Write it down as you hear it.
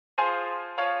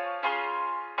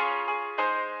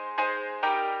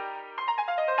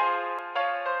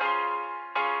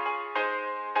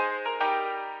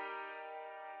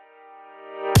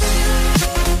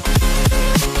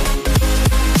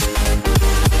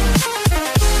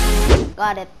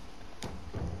Got it.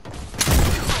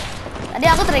 Tadi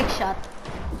aku trick shot.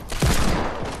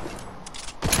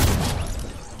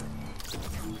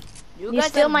 You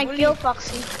steal my kill,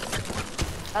 Foxy.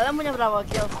 Kalian punya berapa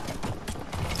kill?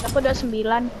 Aku udah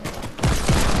 9.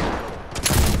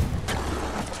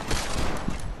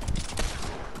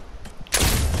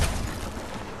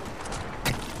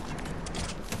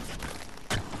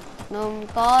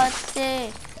 Numkotse.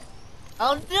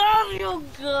 How dare you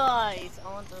guys? I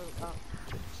want to.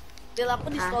 Kill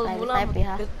aku di stall mula.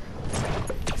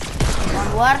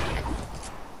 One work.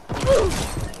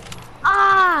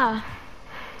 Ah.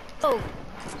 Oh.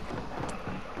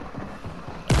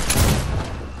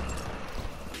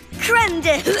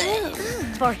 Trended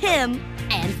for him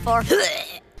and for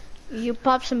You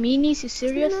pop some minis, you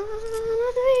serious?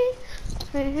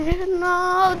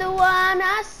 No, the one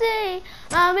I see,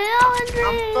 a million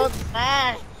dreams. I'm so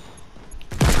trash.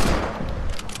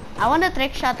 I want a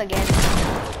trick shot again.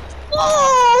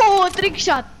 Oh, trick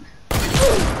shot.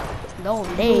 No,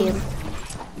 damn.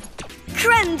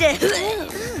 trended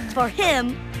for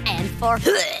him and for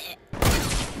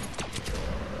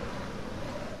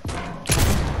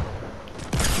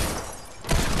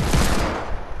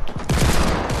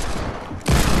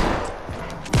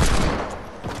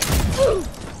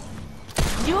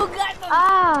You got the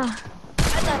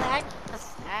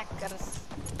hackers.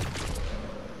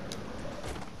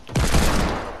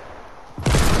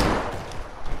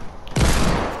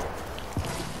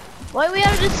 Why we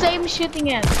are the same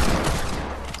shooting at?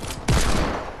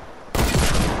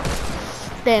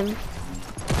 Them.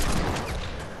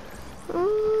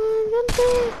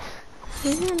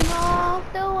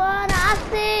 The one I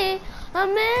see, a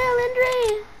million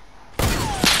dreams.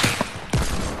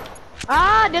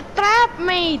 Ah, the trap,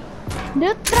 mate.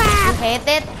 The trap. You hate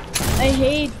it? I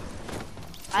hate.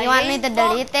 You want me to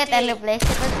delete it and replace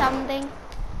it with something?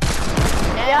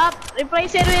 Yup,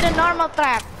 replace it with a normal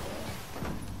trap.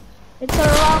 It's a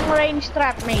long-range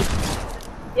trap, mate.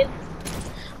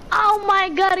 Oh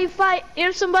my god, if I hear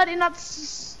somebody not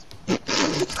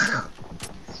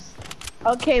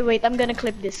Okay, wait, I'm gonna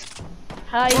clip this.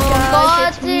 Hi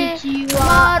guys, it's me,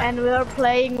 Kiwa, and we're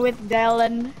playing with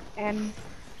Dallen and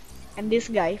this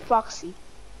guy, Foxy.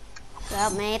 What's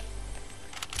up, mate?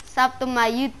 Sub to my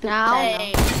YouTube Now.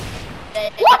 channel.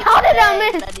 What? How did I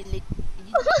miss?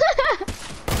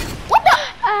 What the?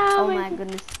 Oh my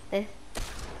goodness.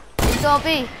 It's OP.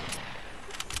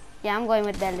 Yeah, I'm going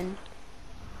with Dallen.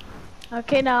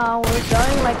 Okay, now we're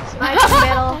going like sniping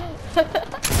battle.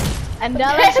 And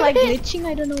Dallen's like glitching,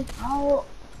 I don't know how.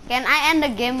 Can I end the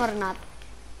game or not?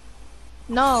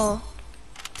 No,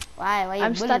 Why? Why you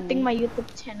I'm bullying starting me? my YouTube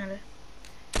channel.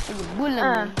 Why you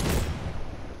bullying me?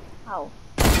 How?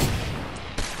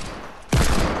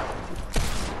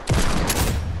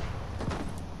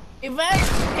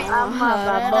 I'm a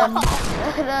babon.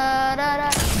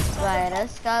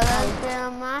 Virus colors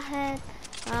fill my head.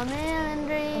 A million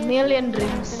dreams. A million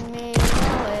dreams. Me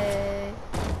away.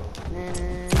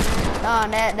 No,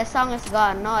 the song is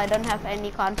gone. No, I don't have any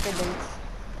confidence.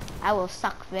 I will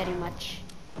suck very much.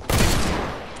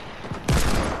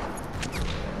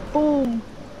 Boom.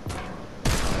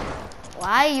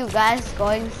 Why you guys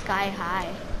going sky high?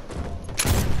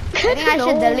 I think I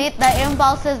should delete the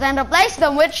impulses and replace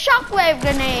them with shockwave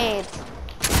grenades.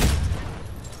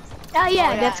 Ah,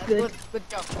 yeah, that's good. Good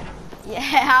job.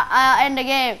 Yeah, I'll end the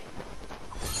game.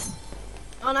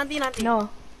 Oh, nanti. No.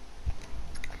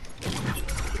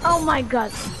 Oh my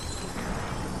god.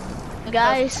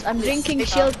 Guys, I'm drinking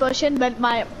shield potion, but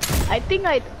I think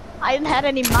I didn't have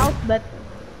any mouth, but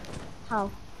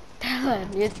how? Dallen,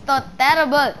 you're so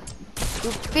terrible.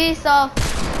 You piece of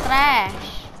trash.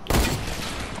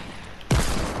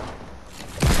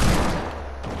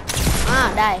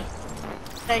 Die.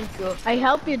 Thank you. I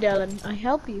help you, Dallen. I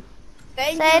help you.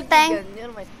 Thank Say you, thank- Keegan.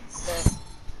 You're my sister.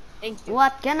 Thank you.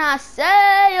 What can I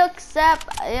say except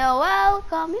you're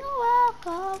welcome, you're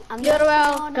welcome. I'm You're just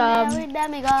an welcome. ordinary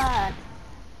demigod.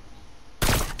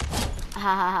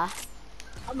 Ha.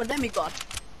 I'm a demigod.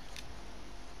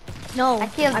 No, I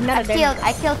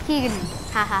killed Keegan.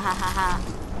 Ha.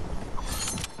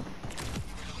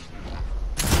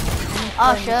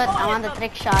 Oh shit, I want the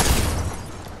trick shot.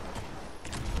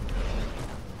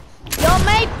 Yo,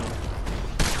 mate.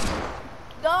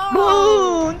 No!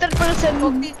 Boom! Third person.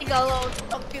 Foxy kalau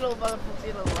kilo banget.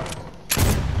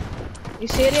 You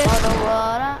serious?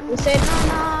 You said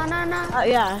No.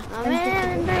 yeah.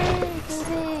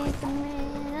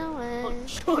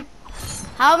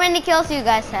 How many kills you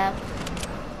guys have?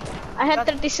 I had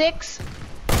 36.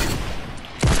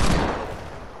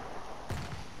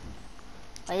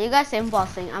 Why you guys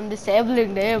impulsing? I'm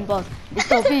disabling the impulse. It's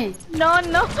Topi. No. Oh,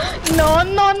 no.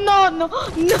 No.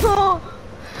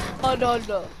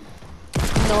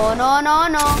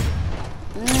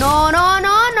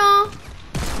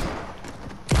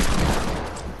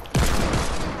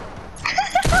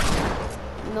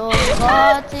 No,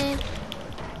 Foxy.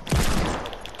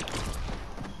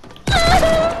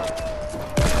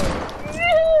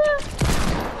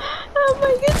 Oh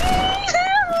my goodness!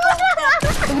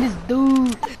 Look at this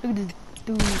dude. Look at this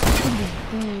dude.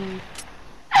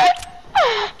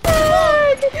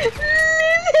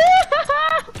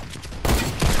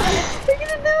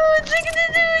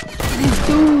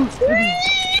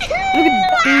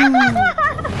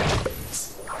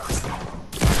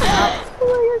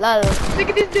 Lol. Look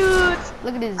at this dude!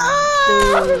 Look at this dude. Oh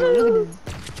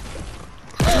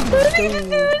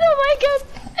my god!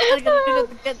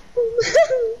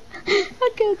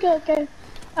 Okay.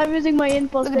 I'm using my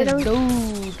impulse. Look at this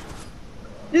dude.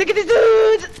 Look at this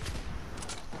dude!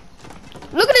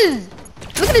 Look at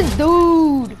this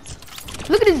dude.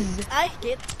 Look at this. I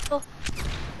hit. Oh.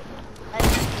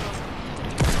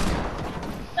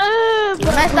 You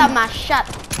messed up my shot.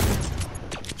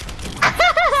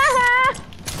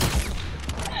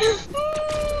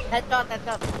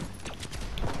 Headshot.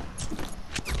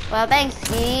 Well, thanks,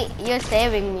 you're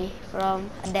saving me from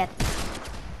death.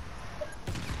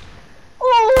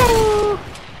 Oh!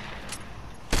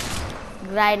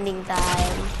 Grinding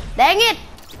time. Dang it!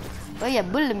 Oh yeah,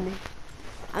 bully me.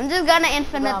 I'm just gonna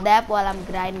infinite depth while I'm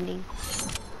grinding.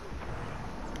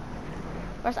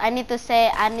 First, I need to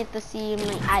see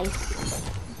my eyes.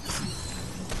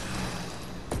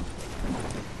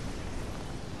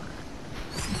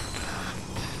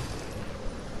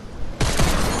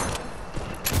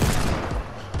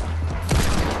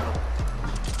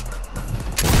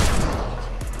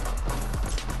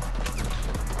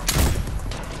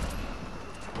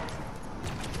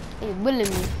 You bully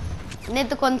me. I need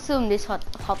to consume this hot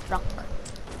rock.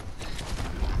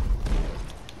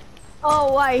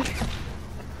 Oh, why?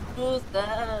 Who's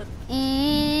that?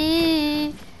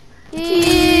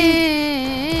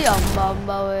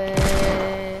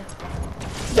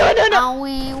 No.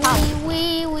 We.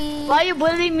 Why you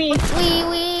bullying me? We.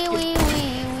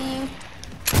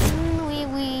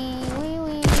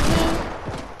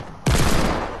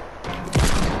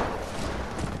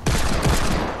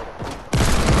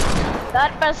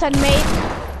 That person, mate.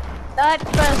 That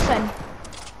person.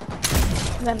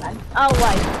 Ganon. Oh,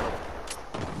 why?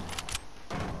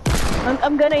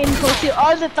 I'm gonna impose you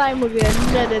all the time again.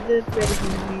 That's very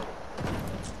easy.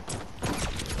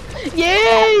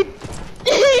 Yay!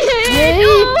 Yay!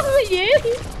 Oh, yay!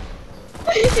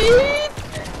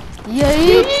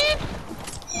 Yay!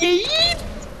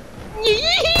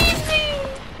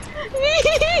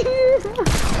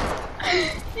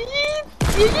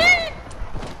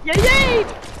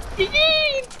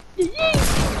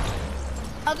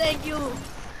 Oh, thank you.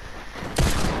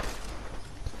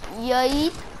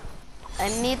 Yay! I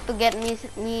need to get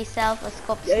myself a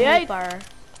scope Yay. sniper.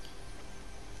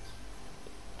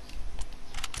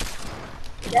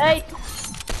 Yay!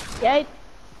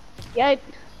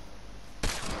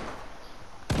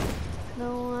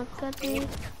 No, I got it.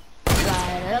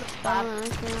 Right,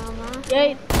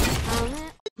 Yay!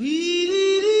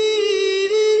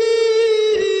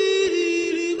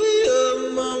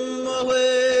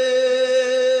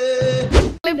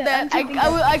 Clip that.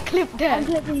 I clip that. I'm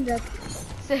clipping that.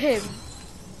 Same.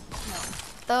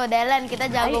 Tuh, Dallen,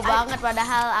 kita jago I- banget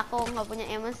padahal aku nggak punya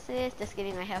aim assist. Just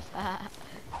kidding, I have.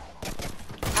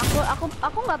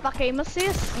 Aku nggak pakai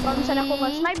mesis. Kalau misalnya aku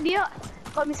nggak snipe dia,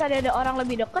 kalau misalnya ada orang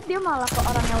lebih dekat dia malah ke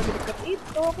orang yang lebih dekat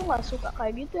itu. Aku nggak suka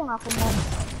kayak gitu.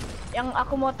 Yang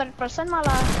aku mau third person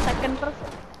malah second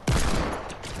person.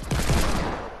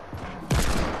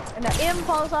 Ada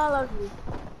impulse lagi.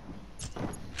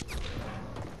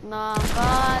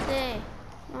 Nobody.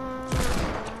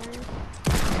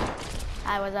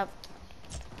 Hi, what's up?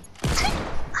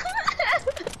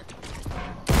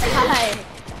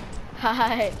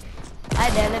 Hi,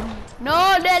 Dallen.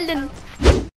 No, Dallen.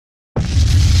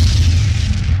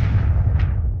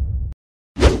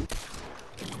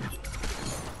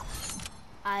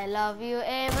 I love you,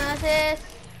 aim assist.